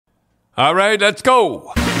All right, let's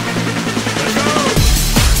go.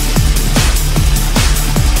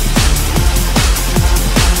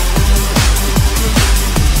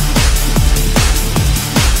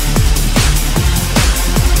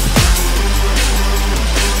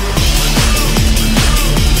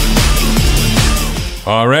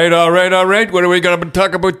 All right. What are we going to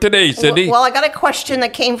talk about today, Cindy? Well, I got a question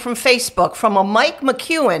that came from Facebook from a Mike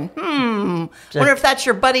McEwen. Wonder if that's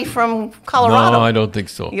your buddy from Colorado. No, I don't think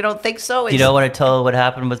so. You don't think so? You don't want to tell what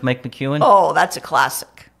happened with Mike McEwen? Oh, that's a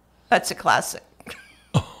classic.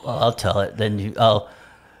 Well, I'll tell it. Then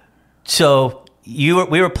So we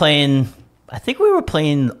were playing. I think we were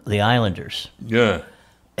playing the Islanders. Yeah.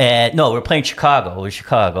 No, we were playing Chicago. It was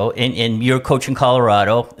Chicago, and you were coaching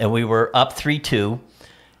Colorado, and we were up 3-2.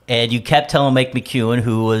 And you kept telling Mike McEwen,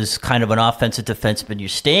 who was kind of an offensive defenseman, you're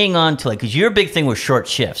staying on to because your big thing was short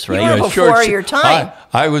shifts, right? You were before your time.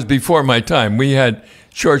 I was before my time. We had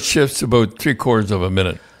short shifts about 3/4 of a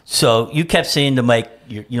minute. So you kept saying to Mike,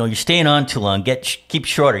 you're staying on too long. Keep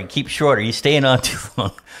shorter. You're staying on too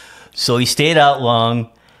long. So he stayed out long,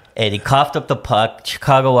 and he coughed up the puck.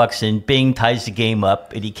 Chicago walks in, bing, ties the game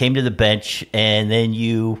up, and he came to the bench, and then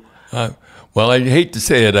you... Well, I hate to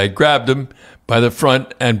say it. I grabbed him by the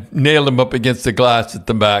front and nailed him up against the glass at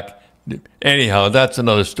the back. Anyhow, that's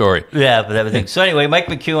another story. Yeah, but everything. So anyway, Mike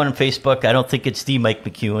McEwen on Facebook. I don't think it's the Mike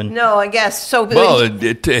McEwen. No, I guess so. Well,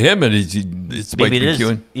 to him, it's Mike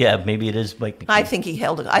McEwen. Yeah, maybe it is Mike McEwen. I think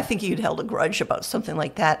he'd held a grudge about something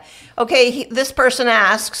like that. Okay, this person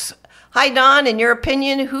asks, "Hi Don, in your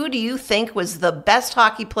opinion, who do you think was the best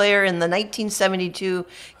hockey player in the 1972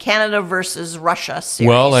 Canada versus Russia series?"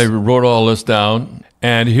 Well, I wrote all this down,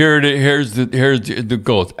 and here's the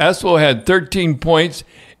goals. Espo had 13 points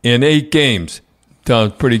in 8 games.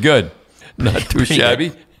 Sounds pretty good. Not too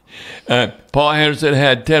shabby. Paul Henderson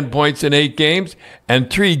had 10 points in 8 games and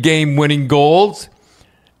 3 game-winning goals.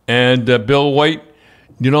 And Bill White,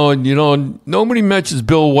 nobody mentions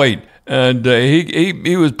Bill White. And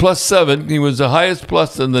he was +7. He was the highest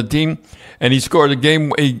plus in the team, and he scored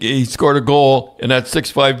he scored a goal in that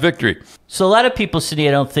 6-5 victory. So a lot of people, Cindy,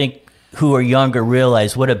 I don't think who are younger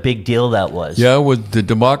realize what a big deal that was. Yeah, with the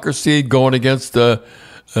democracy going against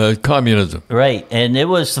communism. Right, and it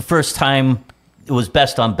was the first time it was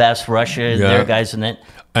best on best, Russia and their guys in it.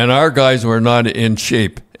 And our guys were not in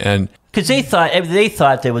shape, and because they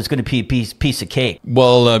thought there was going to be a piece of cake.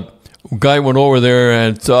 Well, a guy went over there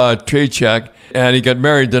and saw Trachak, and he got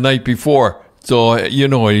married the night before, so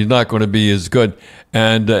he's not going to be as good.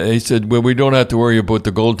 And he said, "Well, we don't have to worry about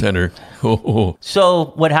the goaltender."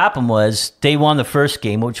 So what happened was they won the first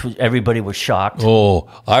game, which everybody was shocked. Oh,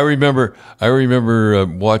 I remember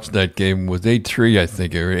watching that game. It was 8-3, I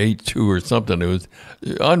think, or 8-2 or something. It was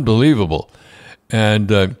unbelievable.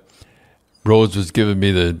 And Rose was giving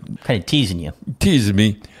me kind of teasing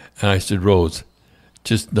me, and I said, "Rose,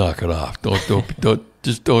 just knock it off.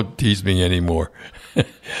 Don't tease me anymore."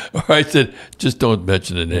 Or I said, "Just don't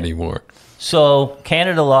mention it anymore." So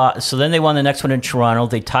Canada lost. So then they won the next one in Toronto.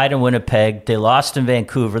 They tied in Winnipeg. They lost in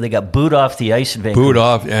Vancouver. They got booed off the ice in Vancouver. Booed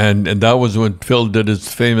off, and that was when Phil did his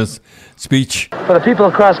famous speech. For the people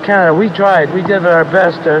across Canada, we tried. We did our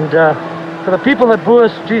best. And for the people that boo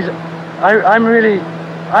us, geez,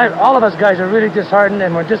 all of us guys are really disheartened,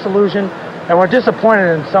 and we're disillusioned, and we're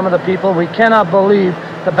disappointed in some of the people. We cannot believe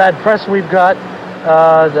the bad press we've got,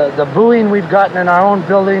 the booing we've gotten in our own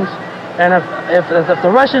buildings. And if the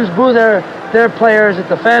Russians boo their players, if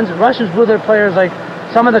the Russians boo their players like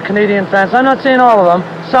some of the Canadian fans, I'm not saying all of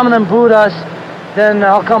them, some of them booed us, then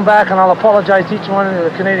I'll come back and I'll apologize to each one of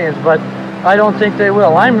the Canadians, but I don't think they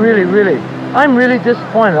will. I'm really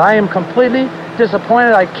disappointed. I am completely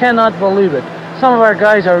disappointed. I cannot believe it. Some of our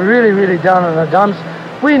guys are really down in the dumps.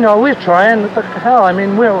 We know, we're trying, but hell, I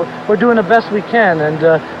mean, we're doing the best we can,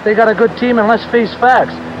 and they got a good team, and let's face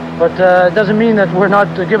facts. But it doesn't mean that we're not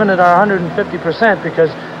giving it our 150%,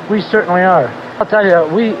 because we certainly are. I'll tell you,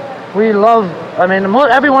 we love,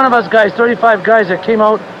 every one of us guys, 35 guys that came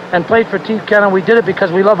out and played for Team Canada, we did it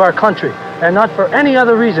because we love our country, and not for any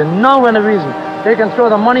other reason, no other reason. They can throw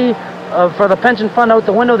the money for the pension fund out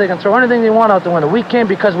the window, they can throw anything they want out the window. We came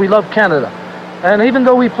because we love Canada. And even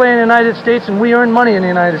though we play in the United States and we earn money in the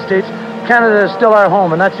United States, Canada is still our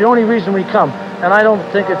home, and that's the only reason we come. And I don't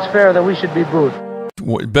think it's fair that we should be booed.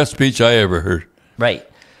 Best speech I ever heard. Right.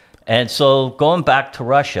 And so going back to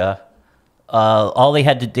Russia,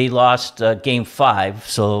 they lost game 5,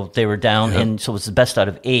 so they were down, and so it was the best out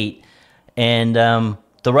of 8. And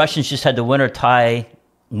the Russians just had to win or tie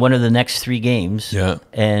one of the next 3 games. Yeah.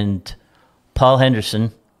 And Paul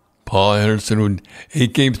Henderson, when he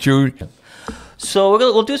came through. So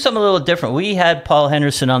we'll do something a little different. We had Paul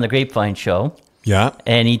Henderson on the Grapevine show. Yeah.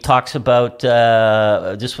 And he talks about,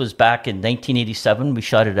 this was back in 1987. We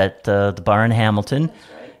shot it at the bar in Hamilton. That's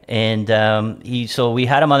right. And so we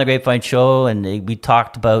had him on the Grapevine show, and we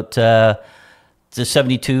talked about the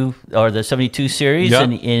 72 series. Yeah.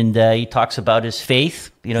 And he talks about his faith.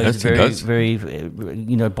 You know, he's very,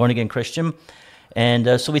 born again Christian.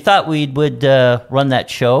 And so we thought we would run that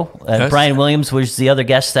show. Brian Williams was the other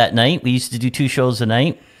guest that night. We used to do 2 shows a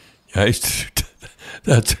night. Yeah,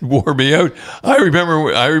 that wore me out. I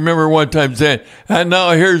remember one time saying, and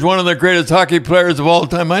now here's one of the greatest hockey players of all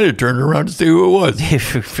time. I had to turn around to see who it was.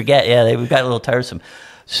 Forget, we got a little tiresome.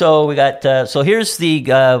 So we got, so here's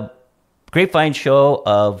the Grapevine show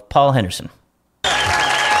of Paul Henderson.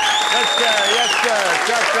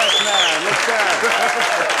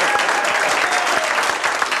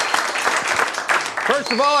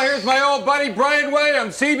 First of all, here's my old buddy Brian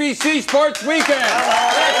Williams, CBC Sports Weekend.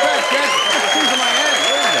 That's good, kid. These are my hands.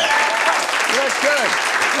 What is that?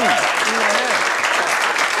 You look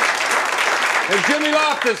good. And Jimmy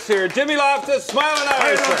Loftus here. Jimmy Loftus, smiling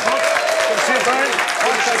eyes. Good to see you, Brian.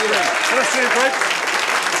 Good to see you, Brian.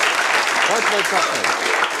 What's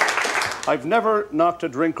up? I've never knocked a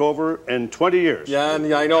drink over in 20 years. Yeah,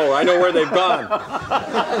 I know. I know where they've gone.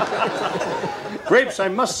 Grapes, I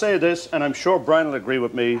must say this, and I'm sure Brian will agree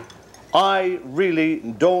with me. I really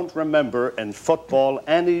don't remember in football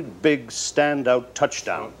any big standout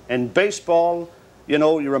touchdown. In baseball, you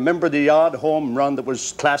know, you remember the odd home run that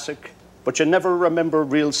was classic, but you never remember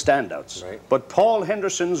real standouts. Right. But Paul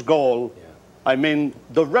Henderson's goal, I mean,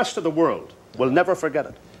 the rest of the world will never forget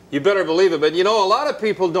it. You better believe it. But, you know, a lot of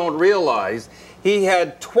people don't realize he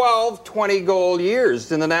had 12 20-goal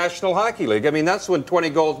years in the National Hockey League. I mean, that's when 20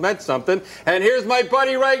 goals meant something. And here's my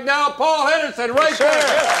buddy right now, Paul Henderson, right there.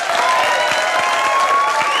 Right?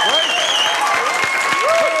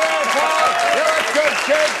 Put it on, Paul. You look good,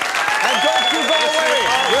 kid. And don't you go away.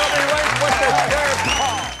 We'll be right with the sheriff,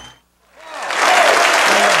 Paul.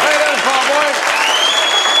 Right there, Paul, boy.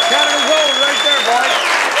 Canada gold right there, boy.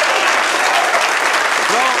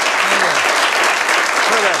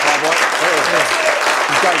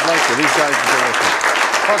 These guys like it. These guys like it.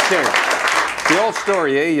 Okay. The old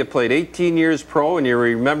story, eh? You played 18 years pro and you're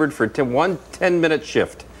remembered for one 10-minute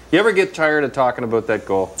shift. You ever get tired of talking about that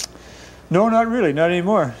goal? No, not really. Not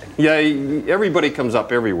anymore. Yeah, everybody comes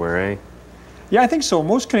up everywhere, eh? Yeah, I think so.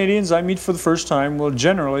 Most Canadians I meet for the first time will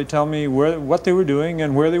generally tell me what they were doing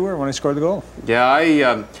and where they were when I scored the goal. Yeah,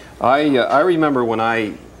 I remember when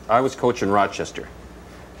I was coaching Rochester,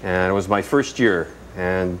 and it was my first year,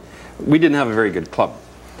 and we didn't have a very good club.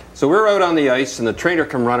 So we were out on the ice, and the trainer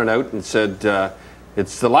come running out and said,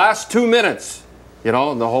 it's the last 2 minutes, you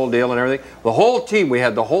know, and the whole deal and everything. The whole team, we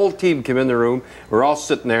had the whole team come in the room. We're all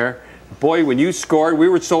sitting there. Boy, when you scored, we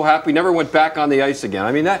were so happy, never went back on the ice again.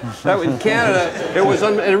 I mean, that in Canada,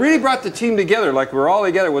 it really brought the team together, like we were all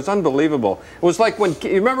together. It was unbelievable. It was like when,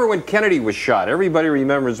 you remember when Kennedy was shot? Everybody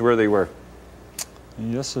remembers where they were.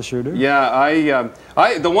 Yes, I sure do. Yeah,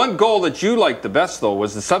 the one goal that you liked the best, though,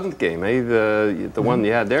 was the 7th game, eh? The one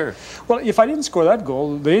you had there. Well, if I didn't score that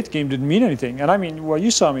goal, the 8th game didn't mean anything. And I mean, well, you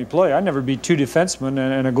saw me play. I never beat 2 defensemen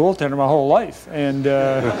and a goaltender my whole life. And, you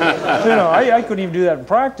know, I couldn't even do that in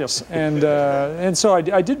practice. And so I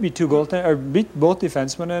did beat beat both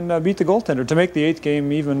defensemen and beat the goaltender to make the 8th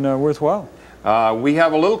game even worthwhile. We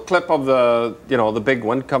have a little clip of the big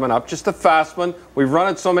one coming up, just a fast one. We've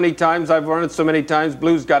run it so many times. I've run it so many times.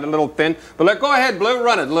 Blue's got a little thin. But go ahead, Blue,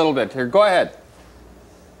 run it a little bit. Here, go ahead.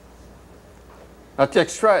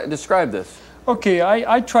 Describe this. Okay,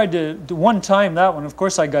 I tried to one time that one. Of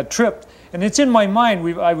course, I got tripped. And it's in my mind.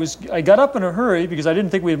 I got up in a hurry because I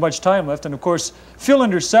didn't think we had much time left. And, of course, Phil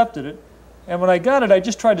intercepted it. And when I got it, I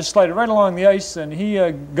just tried to slide it right along the ice, and he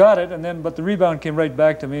got it, but the rebound came right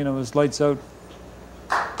back to me, and it was lights out.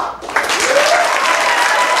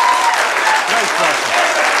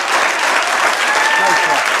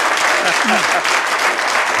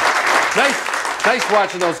 Nice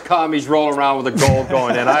watching those commies roll around with the goal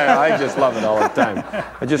going in. I just love it all the time.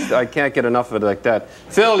 I can't get enough of it like that.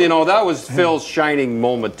 Phil, you know, that was Phil's shining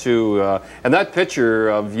moment too. And that picture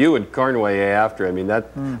of you and Cornway after, I mean,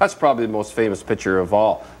 that's probably the most famous picture of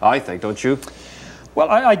all, I think, don't you? Well,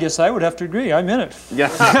 I guess I would have to agree. I'm in it.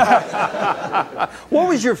 Yeah. What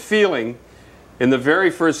was your feeling in the very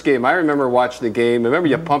first game? I remember watching the game. Remember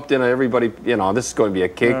you pumped in everybody, you know, this is going to be a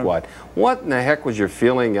cakewalk. What in the heck was your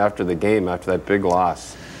feeling after the game, after that big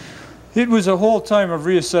loss? It was a whole time of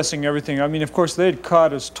reassessing everything. I mean, of course, they had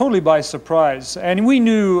caught us totally by surprise. And we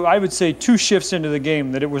knew, I would say, 2 shifts into the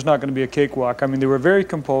game that it was not going to be a cakewalk. I mean, they were very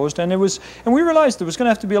composed. And we realized there was going to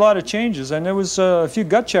have to be a lot of changes. And there was a few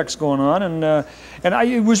gut checks going on.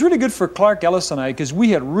 It was really good for Clark Ellis and I, because we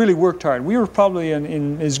had really worked hard. We were probably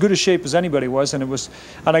in as good a shape as anybody was. And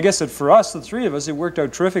I guess that for us, the 3 of us, it worked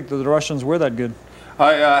out terrific that the Russians were that good.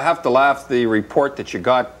 I have to laugh, the report that you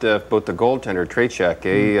got about the goaltender,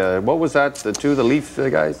 Trachek. What was that to the Leaf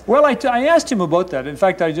guys? Well, I asked him about that. In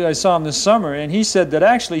fact, I saw him this summer, and he said that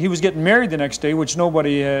actually he was getting married the next day, which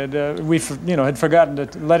nobody had, had forgotten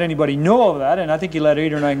to let anybody know of that. And I think he let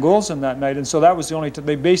 8 or 9 goals in that night. And so that was the only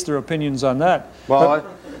they based their opinions on that. Well,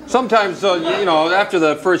 sometimes, after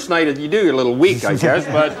the first night, you do get a little weak, I guess.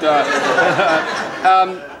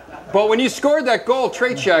 But when you scored that goal,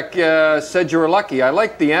 Trachek said you were lucky. I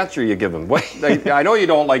like the answer you give him. I know you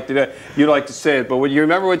don't like to say it, but would you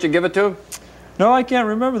remember what you give it to him? No, I can't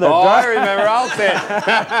remember that. Oh, I remember. I'll say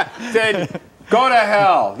it. Said, go to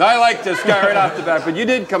hell. I like this guy right off the bat. But you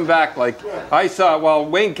did come back like I saw. Well,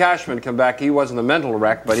 Wayne Cashman come back. He wasn't a mental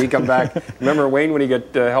wreck, but he come back. Remember Wayne when he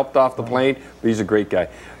got helped off the plane? He's a great guy.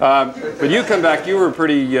 But you come back. You were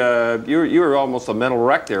pretty. You were almost a mental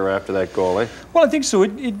wreck there after that goal, eh? Well, I think so.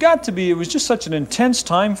 It got to be. It was just such an intense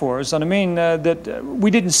time for us, and I mean that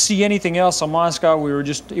we didn't see anything else in Moscow. We were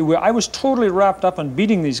just. I was totally wrapped up in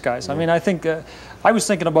beating these guys. I mean, I think. I was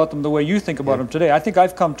thinking about them the way you think about them today. I think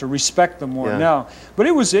I've come to respect them more now. But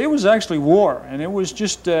it was actually war, and it was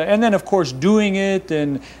just, and then of course doing it,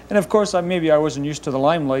 and of course maybe I wasn't used to the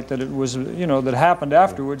limelight that it was, that happened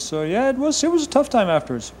afterwards. So yeah, it was a tough time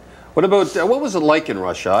afterwards. What about what was it like in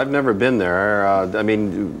Russia? I've never been there. I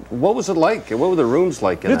mean, what was it like? What were the rooms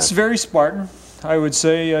like? It's very Spartan. I would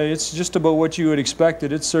say it's just about what you would expect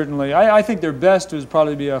it. It's certainly, I think their best would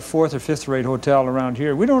probably be a 4th or 5th rate hotel around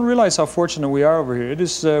here. We don't realize how fortunate we are over here. It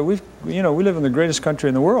is, we live in the greatest country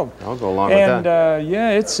in the world. I'll go along with that.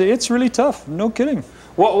 And it's really tough, no kidding.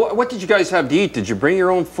 Well, what did you guys have to eat? Did you bring your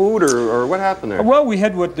own food, or what happened there? Well, we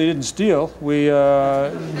had what they didn't steal. We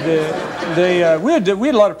had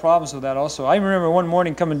a lot of problems with that also. I remember one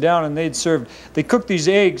morning coming down and they cooked these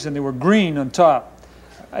eggs and they were green on top.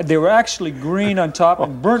 They were actually green on top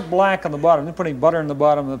and burnt black on the bottom. They're putting butter in the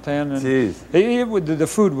bottom of the pan. And the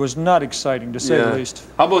food was not exciting, to say the least.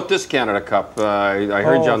 How about this Canada Cup? I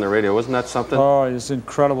heard you on the radio. Wasn't that something? Oh, it's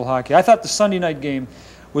incredible hockey. I thought the Sunday night game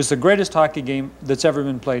was the greatest hockey game that's ever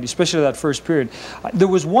been played, especially that first period. There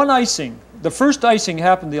was one icing. The first icing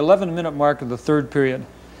happened the 11-minute mark of the 3rd period.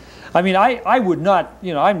 I mean, I would not,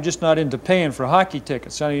 I'm just not into paying for hockey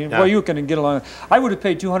tickets. I mean, well, you can get along. I would have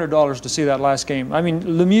paid $200 to see that last game. I mean,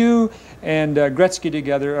 Lemieux and Gretzky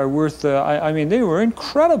together are worth, I mean, they were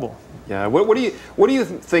incredible. Yeah, what do you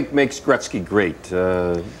think makes Gretzky great?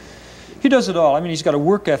 He does it all. I mean, he's got a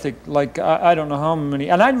work ethic like I don't know how many.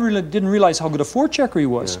 And I really didn't realize how good a forechecker he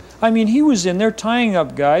was. Yeah. I mean, he was in there tying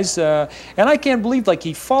up guys. And I can't believe, like,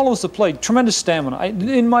 he follows the play. Tremendous stamina.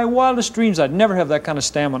 In my wildest dreams, I'd never have that kind of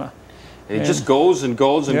stamina. It just goes and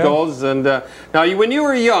goes and goes. And now, when you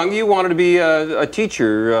were young, you wanted to be a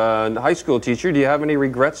teacher, a high school teacher. Do you have any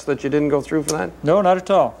regrets that you didn't go through for that? No, not at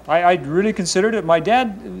all. I really considered it. My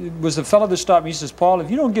dad was the fellow that stopped me. He says, Paul, if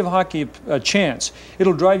you don't give hockey a chance,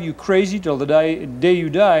 it'll drive you crazy till the day you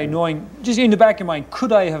die, knowing, just in the back of your mind,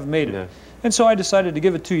 could I have made it? Yeah. And so I decided to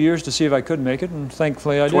give it 2 years to see if I could make it, and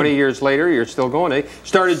thankfully I did. 20 years later, you're still going, eh?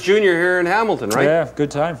 Started junior here in Hamilton, right? Yeah, good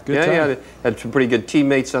time, good time. Yeah, had some pretty good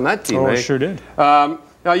teammates on that team, oh, eh? Sure did. Now,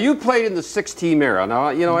 you played in the 6-team era. Now,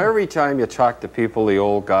 every time you talk to people, the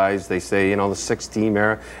old guys, they say, the 6-team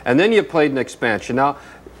era. And then you played in expansion. Now,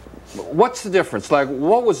 what's the difference? Like,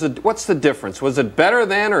 what's the difference? Was it better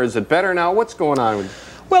then, or is it better now? What's going on?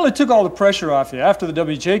 Well, it took all the pressure off you. After the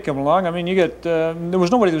WHA came along, I mean, there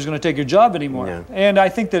was nobody that was going to take your job anymore. Yeah. And I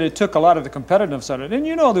think that it took a lot of the competitiveness out of it. And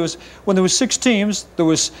when there was 6 teams, there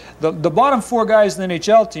was the bottom 4 guys in the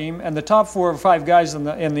NHL team and the top 4 or 5 guys in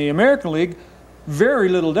the American League, very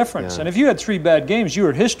little difference. Yeah. And if you had 3 bad games, you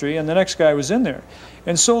were history, and the next guy was in there.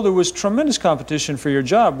 And so there was tremendous competition for your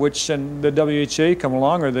job, which when the WHA come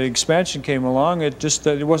along or the expansion came along, it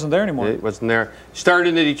wasn't there anymore. It wasn't there. Started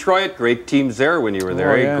in Detroit, great teams there when you were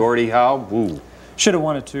there. Yeah. Gordie Howe, woo. Should have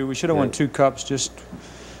won it too. We should have won 2 cups. Just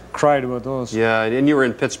cried about those. Yeah, and you were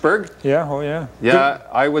in Pittsburgh? Yeah, oh yeah. Yeah,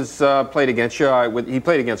 I was played against you. He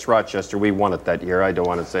played against Rochester. We won it that year. I don't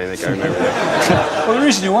want to say anything. I remember that. Well, the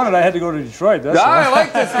reason you won it, I had to go to Detroit. That's I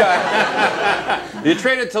like this guy. You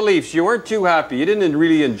traded to Leafs. You weren't too happy. You didn't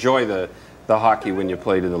really enjoy the hockey when you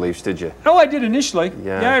played in the Leafs, did you? Oh, I did initially.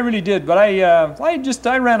 Yeah, I really did. But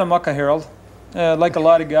I ran amok a Herald. like a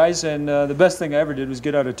lot of guys, and the best thing I ever did was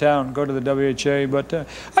get out of town, go to the WHA. But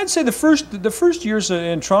I'd say the first years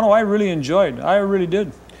in Toronto, I really enjoyed. I really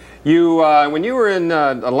did. You, when you were in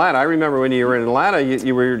Atlanta, I remember when you were in Atlanta,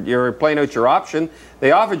 you were playing out your option.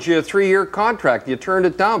 They offered you a 3-year contract. You turned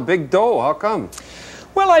it down. Big dough. How come?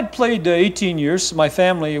 Well, I'd played 18 years. My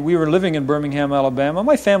family, we were living in Birmingham, Alabama.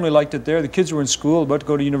 My family liked it there. The kids were in school, about to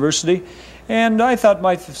go to university. And I thought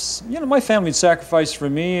my family had sacrificed for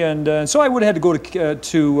me, and so I would have had to go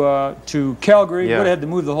to Calgary. Yeah. Would have had to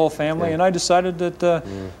move the whole family, Yeah. and I decided that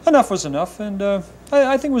enough was enough, and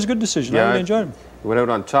I think it was a good decision. Yeah, I really enjoyed it. You went out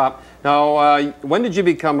on top. Now, when did you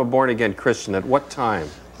become a born-again Christian? At what time?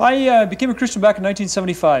 I became a Christian back in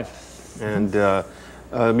 1975. And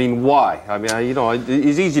I mean, why? I mean, you know,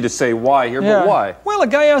 it's easy to say why here, Yeah. but why? Well, a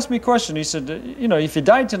guy asked me a question. He said, you know, if you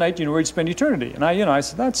died tonight, you know where you'd spend eternity. And I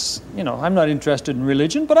said, that's, you know, I'm not interested in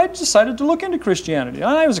religion, but I decided to look into Christianity.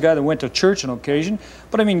 I was a guy that went to church on occasion,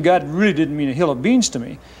 but I mean, God really didn't mean a hill of beans to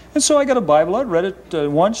me. And so I got a Bible out, read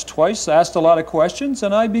it once, twice, asked a lot of questions,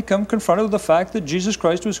 and I become confronted with the fact that Jesus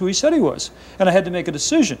Christ was who he said he was. And I had to make a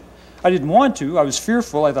decision. I didn't want to. I was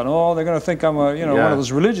fearful. I thought, oh, they're going to think I'm a, you know, one of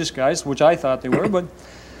those religious guys, which I thought they were. But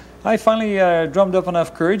I finally drummed up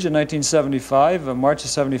enough courage in 1975, March of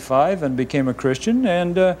 75, and became a Christian.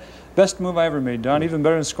 And best move I ever made, Don, even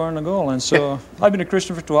better than scoring a goal. And so I've been a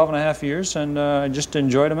Christian for 12 and a half years, and I just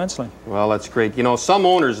enjoyed immensely. Well, that's great. You know, some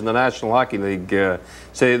owners in the National Hockey League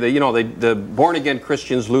say that, you know, the born-again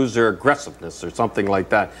Christians lose their aggressiveness or something like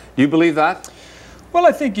that. Do you believe that? Well,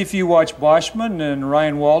 I think if you watch Boschman and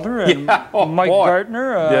Ryan Walter and Mike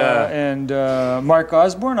Gartner and Mark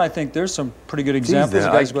Osborne, I think there's some pretty good examples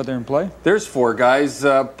of guys who go out there and play. There's 4 guys,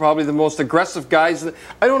 probably the most aggressive guys.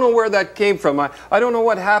 I don't know where that came from. I don't know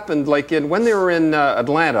what happened. Like when they were in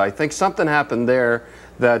Atlanta, I think something happened there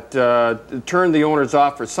that turned the owners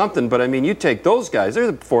off or something. But I mean, you take those guys,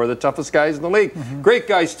 they're 4 of the toughest guys in the league. Great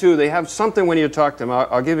guys too. They have something when you talk to them.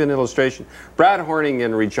 I'll give you an illustration. Brad Horning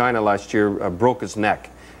in Regina last year broke his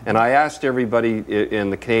neck. And I asked everybody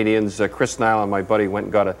in the Canadians, Chris Niall and my buddy went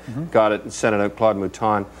and got it and sent it out, Claude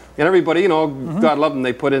Mouton. And everybody, you know, God love them,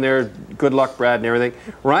 they put in there, good luck, Brad, and everything.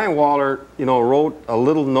 Ryan Waller, you know, wrote a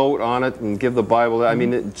little note on it and give the Bible. I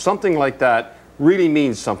mean, something like that really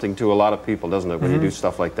means something to a lot of people, doesn't it, when you do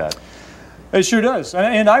stuff like that? It sure does.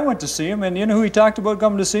 And I went to see him, and you know who he talked about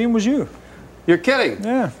coming to see him was you. You're kidding?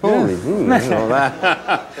 Yeah. Holy, you know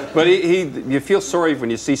that. But you feel sorry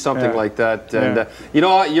when you see something like that. And you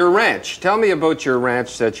know, your ranch. Tell me about your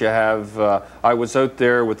ranch that you have. I was out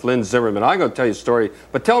there with Lynn Zimmerman. I'm going to tell you a story,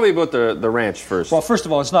 but tell me about the ranch first. Well, first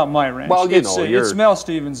of all, it's not my ranch. Well, it's Mel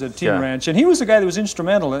Stevens at Team Ranch, and he was the guy that was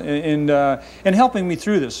instrumental in helping me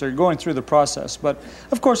through this, or going through the process. But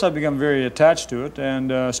of course, I've become very attached to it,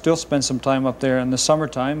 and still spend some time up there in the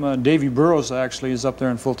summertime. Davey Burrows actually is up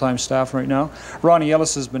there in full-time staff right now. Ronnie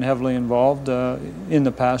Ellis has been heavily involved in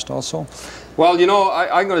the past also. Well, you know,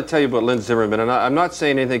 I'm going to tell you about Lynn Zimmerman, and I'm not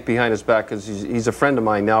saying anything behind his back because he's a friend of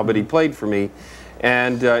mine now, but he played for me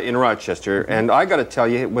and in Rochester. And I got to tell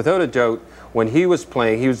you, without a doubt, when he was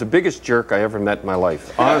playing, he was the biggest jerk I ever met in my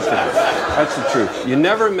life. Honestly, that's the truth. You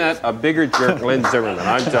never met a bigger jerk than Lynn Zimmerman,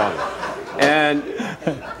 I'm telling you. And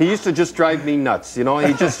he used to just drive me nuts, you know.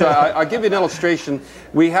 He just, I'll give you an illustration.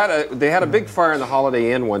 They had a big fire in the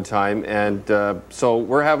Holiday Inn one time, and so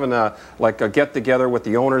we're having a get-together with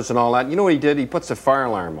the owners and all that. You know what he did? He puts the fire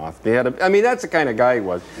alarm off. I mean, that's the kind of guy he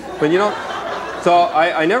was. But you know, so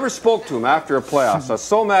I never spoke to him after a playoffs. I was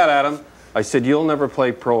so mad at him. I said, "You'll never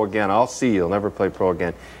play pro again. I'll see you'll never play pro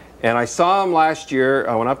again." And I saw him last year.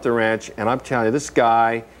 I went up to the ranch, and I'm telling you, this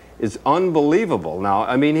guy is unbelievable. Now,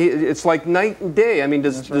 I mean, it's like night and day. I mean,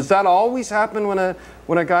 does that always happen when a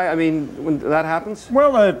guy? I mean, when that happens?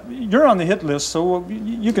 Well, you're on the hit list, so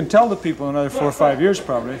you can tell the people in another 4 or 5 years,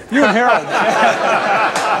 probably. You and Harold.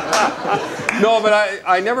 No, but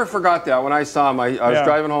I never forgot that when I saw him. I was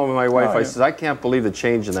driving home with my wife. I said, I can't believe the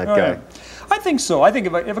change in that guy. Yeah. I think so. I think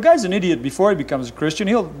if a guy's an idiot before he becomes a Christian,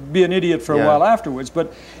 he'll be an idiot for a while afterwards.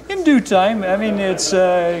 But in due time, I mean, it's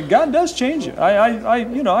God does change you.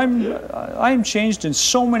 I'm changed in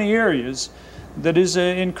so many areas that is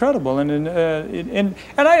incredible. And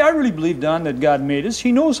I really believe, Don, that God made us.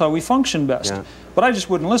 He knows how we function best. Yeah. But I just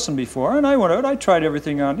wouldn't listen before, and I went out. I tried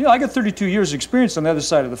everything on. You know, I got 32 years experience on the other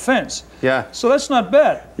side of the fence. Yeah. So that's not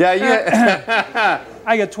bad. Yeah. Yeah.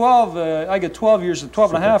 I got 12. I got 12 years,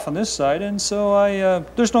 12 and a half on this side, and so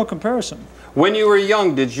there's no comparison. When you were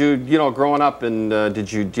young, did you growing up, and do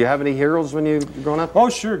you have any heroes when you growing up? Oh,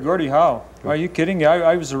 sure, Gordie Howe. Are you kidding?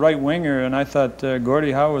 I was a right winger, and I thought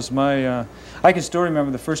Gordie Howe was my. I can still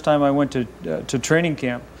remember the first time I went to training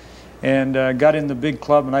camp. and got in the big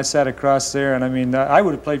club, and I sat across there, and I mean, I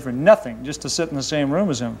would have played for nothing just to sit in the same room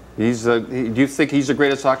as him. Do you think he's the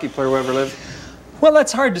greatest hockey player who ever lived? Well,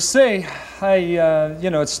 that's hard to say. You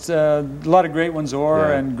know, it's a lot of great ones,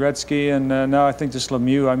 Orr and Gretzky, and now I think just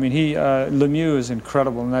Lemieux. I mean, Lemieux is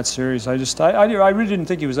incredible in that series. I really didn't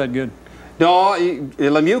think he was that good. No,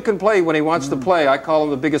 Lemieux can play when he wants to play. I call him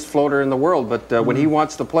the biggest floater in the world, but when he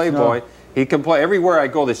wants to play, boy, he can play. Everywhere I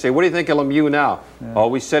go, they say, what do you think of Lemieux now? Yeah.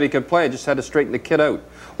 Always said he could play. I just had to straighten the kid out.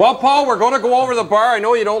 Well, Paul, we're going to go over the bar. I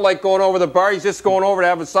know you don't like going over the bar. He's just going over to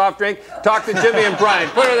have a soft drink. Talk to Jimmy and Brian.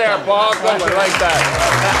 Put her there, Paul. Good one, like that.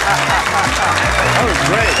 That was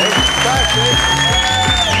great.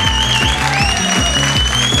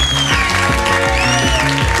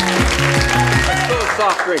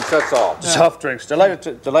 Soft drinks, that's all. Soft drinks.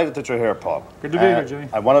 Delighted that you're here, Paul. Good to be here, Jimmy.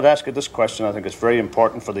 I wanted to ask you this question. I think it's very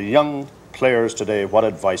important for the young players today. What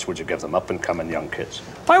advice would you give them, up-and-coming young kids?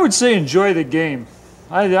 I would say enjoy the game.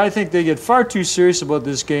 I think they get far too serious about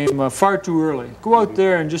this game far too early. Go out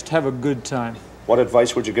there and just have a good time. What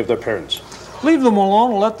advice would you give their parents? Leave them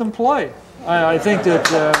alone and let them play. I think that...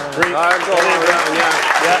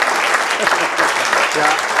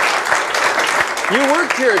 You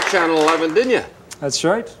worked here at Channel 11, didn't you? That's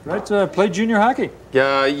right. Played junior hockey.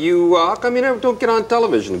 Yeah, how come you never don't get on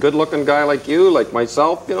television? Good-looking guy like you, like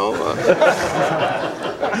myself, you know.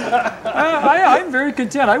 I'm very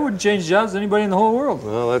content. I wouldn't change jobs to anybody in the whole world.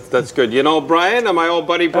 Well, that's good. You know Brian, my old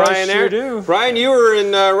buddy Brian I sure do. Brian, you were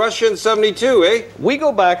in Russia in '72, eh? We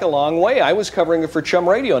go back a long way. I was covering it for Chum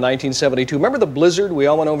Radio in 1972. Remember the blizzard? We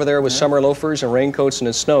all went over there with summer loafers and raincoats and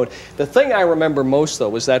it snowed. The thing I remember most, though,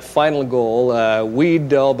 was that final goal.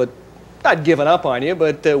 We'd all but not given up on you,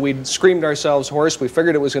 but we'd screamed ourselves hoarse. We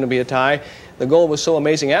figured it was going to be a tie. The goal was so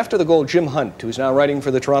amazing. After the goal, Jim Hunt, who's now writing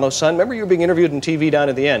for the Toronto Sun, remember you were being interviewed on TV down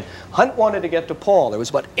at the end. Hunt wanted to get to Paul. There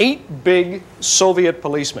was about 8 big Soviet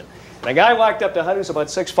policemen. And a guy walked up to Hunt who's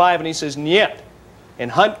about 6'5", and he says, "Niet."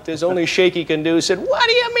 And Hunt, his only shake he can do, said, "What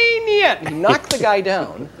do you mean, niet?" And he knocked the guy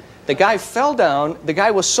down. The guy fell down. The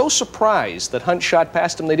guy was so surprised that Hunt shot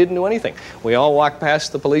past him, they didn't do anything. We all walked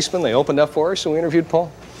past the policemen. They opened up for us, and we interviewed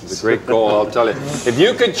Paul. It's a great goal, I'll tell you. If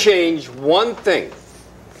you could change one thing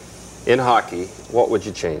in hockey, what would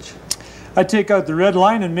you change? I'd take out the red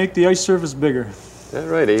line and make the ice surface bigger. That's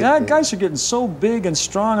right, eh? Yeah, guys are getting so big and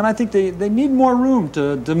strong, and I think they need more room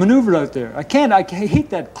to maneuver out there. I hate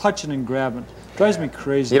that clutching and grabbing. Drives me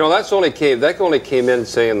crazy. You know, that only came in,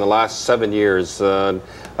 say, in the last 7 years.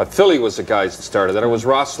 Philly was the guys that started that. It was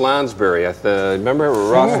Ross Lansbury. Remember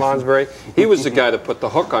Ross Lansbury? He was the guy that put the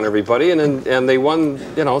hook on everybody, and they won,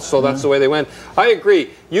 you know, so that's the way they went. I agree.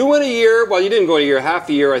 You went a year, well, you didn't go a year, half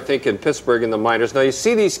a year, I think, in Pittsburgh in the minors. Now, you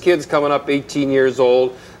see these kids coming up 18 years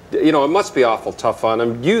old. You know, it must be awful tough on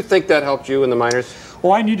them. Do you think that helped you in the minors?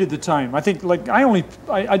 Well, I needed the time. I think, like, I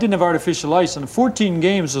didn't have artificial ice, and 14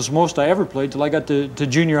 games was most I ever played till I got to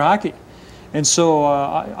junior hockey. And so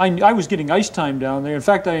I was getting ice time down there. In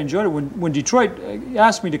fact, I enjoyed it. When Detroit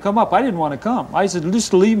asked me to come up, I didn't want to come. I said,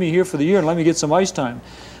 just leave me here for the year and let me get some ice time.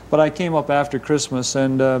 But I came up after Christmas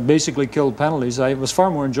and basically killed penalties. It was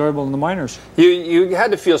far more enjoyable than the minors. You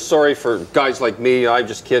had to feel sorry for guys like me. I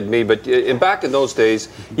just kid me. But back in those days,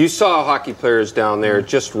 you saw hockey players down there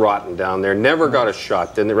just rotten down there. Never got a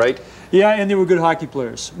shot, didn't they, right? Yeah, and they were good hockey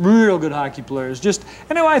players, real good hockey players. Just,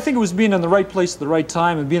 anyway, I think it was being in the right place at the right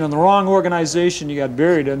time and being in the wrong organization you got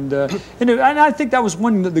buried. And I think that was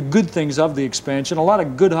one of the good things of the expansion. A lot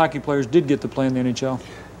of good hockey players did get to play in the NHL.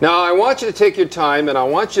 Now, I want you to take your time, and I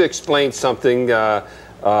want you to explain something that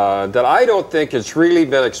I don't think has really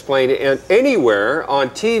been explained anywhere on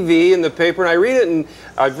TV, in the paper. And I read it, and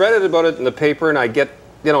I've read about it in the paper, and I get,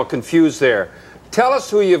 confused there. Tell us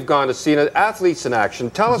who you've gone to see, athletes in action.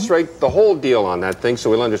 Tell us the whole deal on that thing so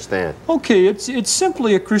we'll understand. Okay, it's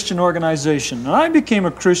simply a Christian organization. And I became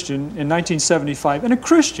a Christian in 1975, and a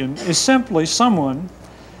Christian is simply someone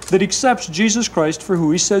that accepts Jesus Christ for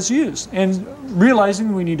who he says he is, and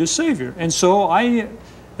realizing we need a Savior. And so I,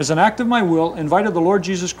 as an act of my will, invited the Lord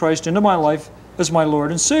Jesus Christ into my life as my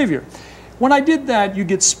Lord and Savior. When I did that, you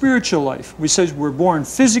get spiritual life. We say we're born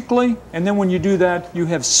physically, and then when you do that, you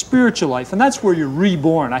have spiritual life, and that's where you're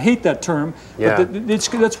reborn. I hate that term, but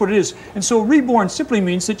that's what it is. And so reborn simply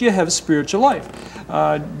means that you have a spiritual life.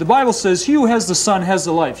 The Bible says, he who has the Son has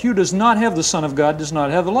the life. He who does not have the Son of God does not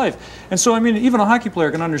have the life. And so, I mean, even a hockey player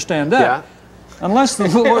can understand that. Unless the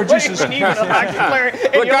Lord Jesus. Even a hockey player.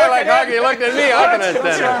 and A you guy look like at hockey looked at me, how can I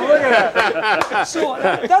stand it? So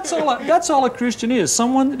that's all a Christian is.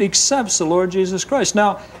 Someone that accepts the Lord Jesus Christ.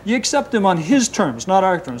 Now, you accept him on his terms, not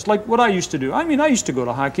our terms. Like what I used to do. I mean, I used to go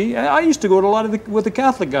to hockey. I used to go to a lot of with the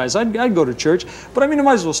Catholic guys. I'd go to church. But I mean, I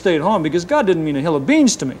might as well stay at home because God didn't mean a hill of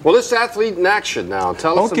beans to me. Well, this athlete in action now.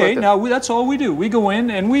 Tell us Okay, about now that's all we do. We go in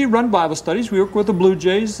and we run Bible studies. We work with the Blue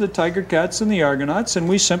Jays, the Tiger Cats, and the Argonauts, and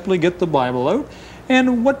we simply get the Bible out.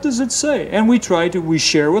 And what does it say? And we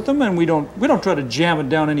share with them, and we don't try to jam it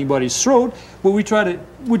down anybody's throat, but we try to,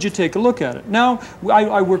 would you take a look at it? Now,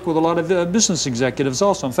 I work with a lot of business executives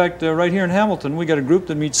also. In fact, right here in Hamilton, we got a group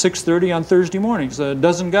that meets 6:30 on Thursday mornings. A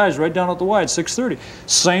dozen guys right down at the Y at 6:30.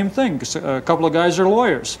 Same thing. A couple of guys are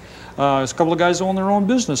lawyers. A couple of guys own their own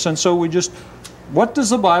business. And so we just, what does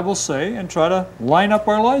the Bible say, and try to line up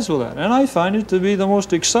our lives with that. And I find it to be the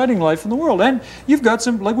most exciting life in the world. And you've got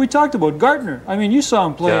some, like we talked about, Gartner. I mean, you saw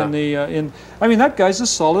him play I mean, that guy's as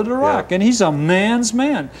solid as a rock, and he's a man's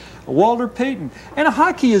man. Walter Payton. And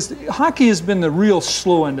hockey has been the real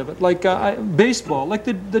slow end of it. Like baseball, like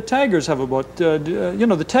the Tigers have about,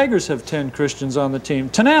 the Tigers have 10 Christians on the team.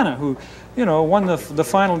 Tanana, who, won the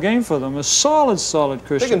final game for them, a solid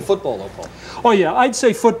Christian. Big in football, though, Paul. Oh yeah, I'd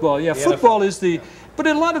say football. Yeah, football is the. But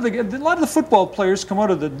a lot of the football players come out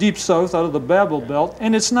of the deep south, out of the Bible Belt,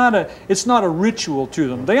 and it's not a ritual to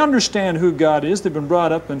them. They understand who God is. They've been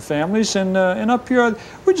brought up in families, and up here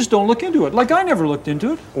we just don't look into it. Like I never looked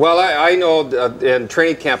into it. Well, I know in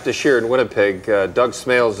training camp this year in Winnipeg, Doug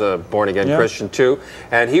Smale's a born-again Christian too,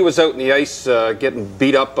 and he was out in the ice getting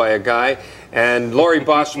beat up by a guy, and Laurie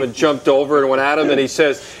Bossman jumped over and went at him, and he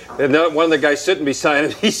says, and one of the guys sitting beside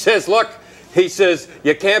him, he says, look. He says,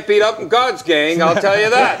 you can't beat up in God's gang, I'll tell you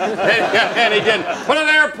that. And he did. Put it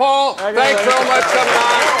there, Paul. Thanks so much for coming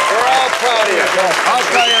on. We're all proud of you. I'll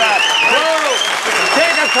tell you that. Blue,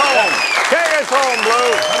 take us home. Take us home,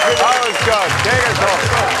 Blue. That was good. Take us home.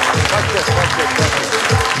 Watch this.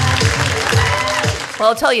 Well,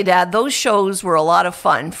 I'll tell you, Dad, those shows were a lot of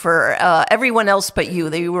fun for everyone else but you.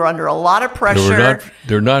 They were under a lot of pressure.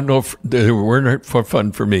 They weren't for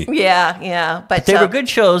fun for me. Yeah. But they were good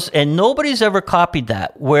shows, and nobody's ever copied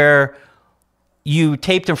that, where you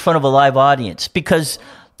taped in front of a live audience, because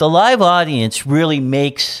the live audience really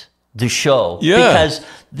makes the show. Yeah. Because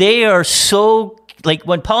they are so, like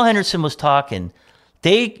when Paul Henderson was talking,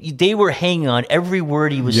 they were hanging on every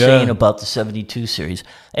word he was saying about the 72 series.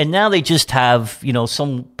 And now they just have,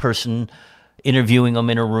 some person interviewing them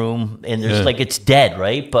in a room, and there's like, it's dead,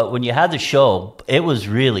 right? But when you had the show, it was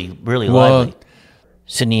really, really lively.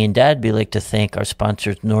 Sydney and Dad, we'd like to thank our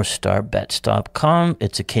sponsors, NorthstarBets.com.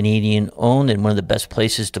 It's a Canadian-owned and one of the best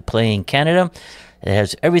places to play in Canada. It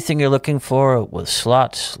has everything you're looking for with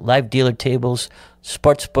slots, live dealer tables,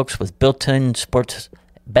 sports books with built-in sports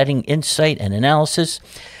betting insight and analysis.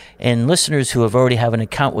 And listeners who have already have an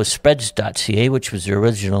account with spreads.ca, which was their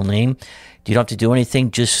original name, you don't have to do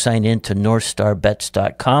anything. Just sign in to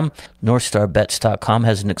NorthstarBets.com. NorthstarBets.com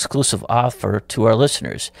has an exclusive offer to our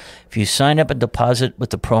listeners. If you sign up and deposit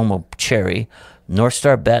with the promo Cherry,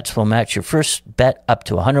 Northstar Bets will match your first bet up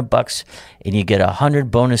to $100, and you get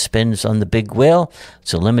 100 bonus spins on the big whale.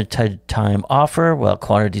 It's a limited time offer while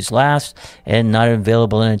quantities last, and not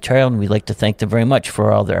available in Ontario. And we'd like to thank them very much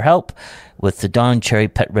for all their help with the Don Cherry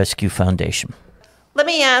Pet Rescue Foundation. let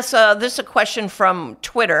me ask this a question from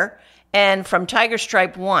Twitter and from Tiger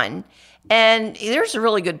Stripe 1. And there's a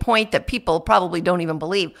really good point that people probably don't even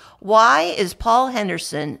believe. Why is Paul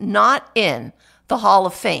Henderson not in the Hall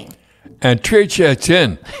of Fame? And Trachet's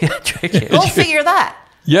in. Go figure that.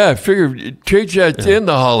 Yeah, I figured Trachet's in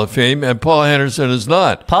the Hall of Fame, and Paul Henderson is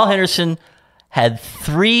not. Paul Henderson had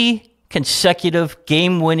 3 consecutive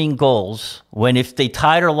game-winning goals when, if they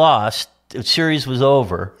tied or lost, the series was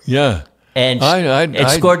over. Yeah. And it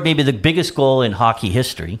scored maybe the biggest goal in hockey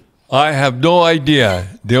history. I have no idea.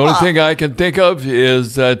 The only thing I can think of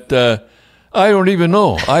is that I don't even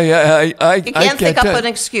know. You can't think up an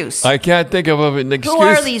excuse. I can't think of an excuse. Who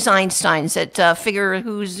are these Einsteins that figure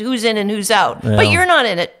who's in and who's out? Well, but you're not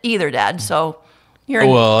in it either, Dad. So you're in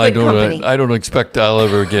good company. I don't expect I'll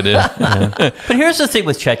ever get in. But here's the thing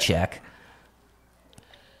with Tretiak.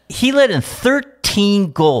 He led in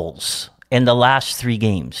 13 goals in the last 3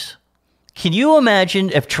 games. Can you imagine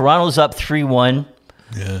if Toronto's up 3-1?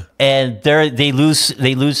 Yeah. And they lose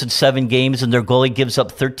in 7 games, and their goalie gives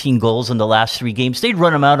up 13 goals in the last 3 games. They'd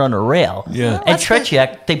run him out on a rail. Yeah. And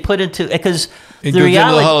Tretiak, they put into because the reality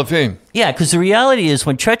into the Hall of Fame. Yeah, because the reality is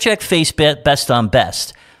when Tretiak faced best on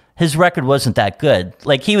best, his record wasn't that good.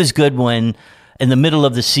 Like, he was good when in the middle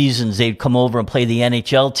of the seasons they'd come over and play the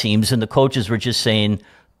NHL teams, and the coaches were just saying,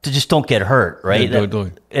 just don't get hurt, right?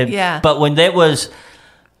 Yeah. But when that was,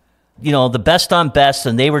 the best on best,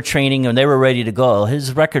 and they were training and they were ready to go,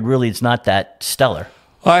 his record really is not that stellar.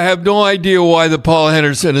 I have no idea why the Paul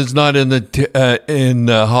Henderson is not in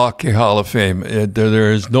the Hockey Hall of Fame.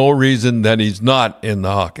 There is no reason that he's not in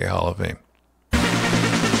the Hockey Hall of Fame.